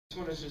This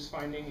one is just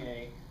finding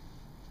an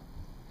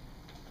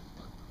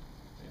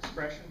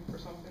expression for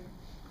something.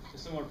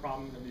 It's a similar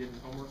problem that we did in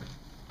homework.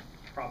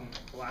 Problem,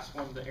 the last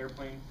one, the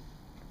airplane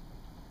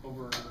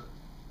over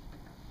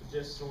the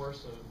disk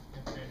source of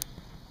infinite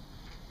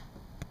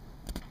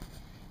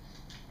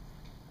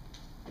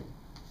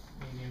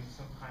medium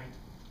some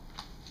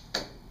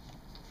height.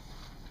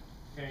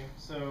 Okay,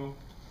 so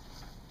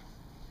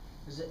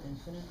is it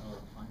infinite or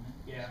finite?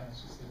 Yeah,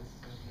 let's just say this is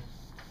infinite.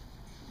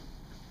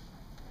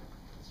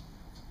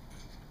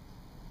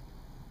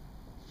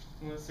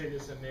 And let's say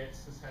this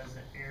emits, this has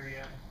an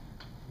area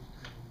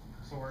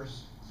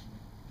source.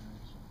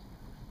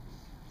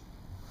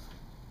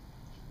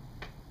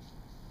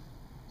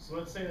 So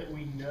let's say that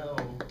we know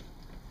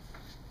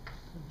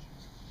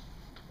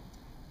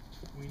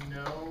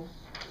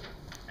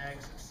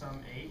x at some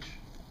h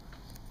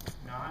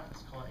naught,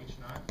 let's call it h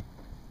naught,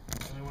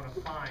 and we want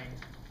to find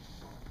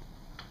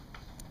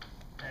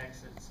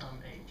x at some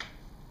h.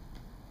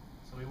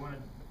 So we want to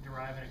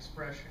derive an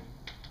expression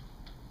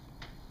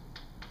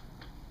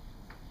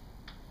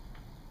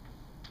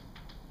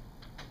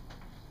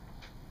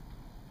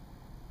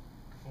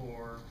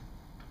for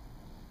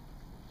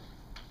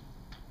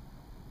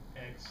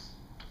x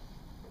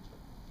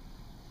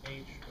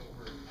h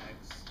over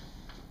x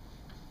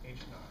h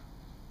naught.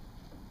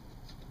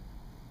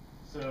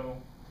 So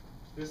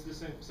this is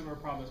the similar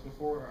problem as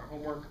before in our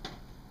homework.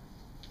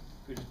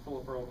 We just pull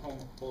up our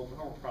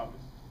homework problem.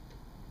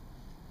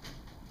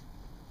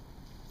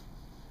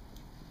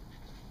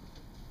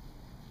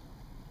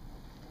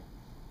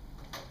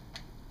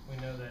 We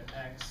know that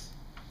x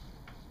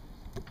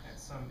at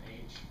some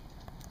h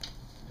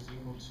is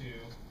equal to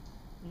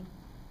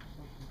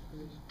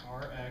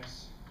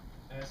Rx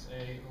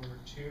SA over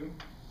 2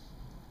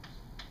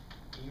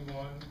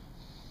 E1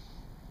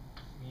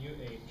 mu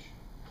h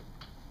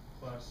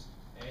plus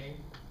A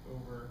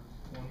over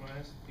 1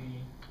 minus B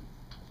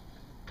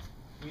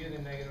e to the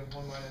negative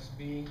 1 minus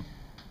B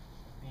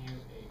mu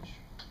h.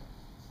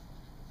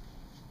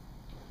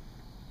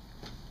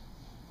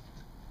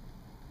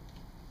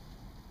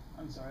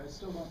 I'm sorry, I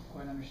still don't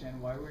quite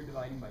understand why we're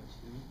dividing by 2.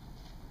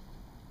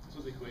 That's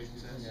what the equation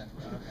says. Yeah.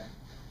 Okay.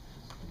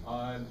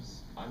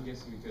 I'm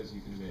guessing because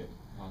you can emit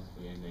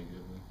positively and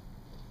negatively.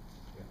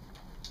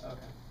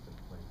 Okay.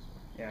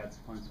 Yeah, it's a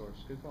point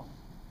source. Good call.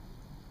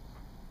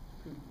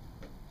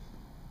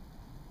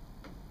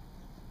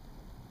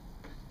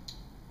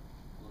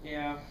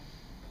 Yeah, I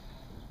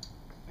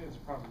think there's a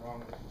problem wrong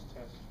with this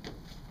test.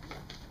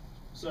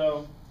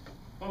 So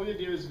what we would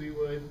do is we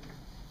would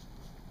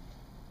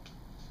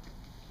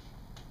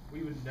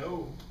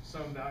know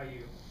some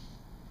value,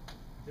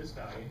 this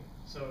value.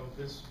 So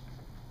this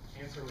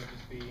answer would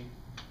just be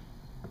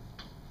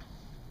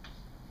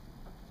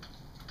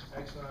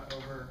x naught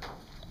over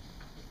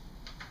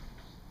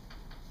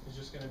is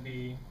just going to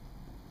be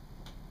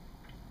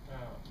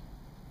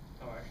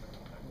oh, actually I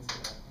don't know. Let's do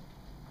that.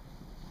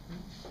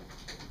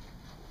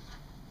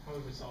 How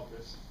would we solve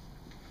this?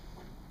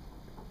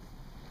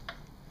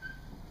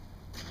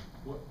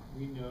 What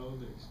we know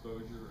the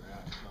exposure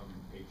at some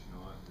h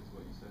naught is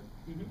what you said.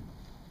 Mm-hmm.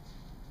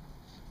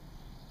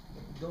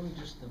 Don't we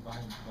just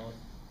divide both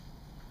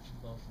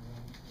of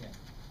them? Yeah.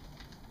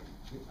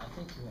 I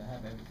think you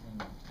have everything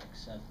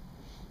except.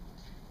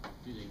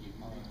 Do they give you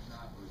h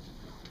naught or is it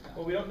just that?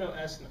 Well, we don't know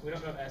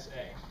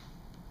SA.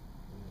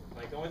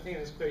 Like the only thing in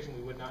this equation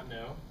we would not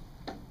know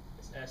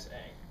is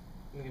SA.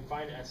 And we can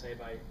find SA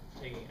by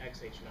taking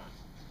xh naught.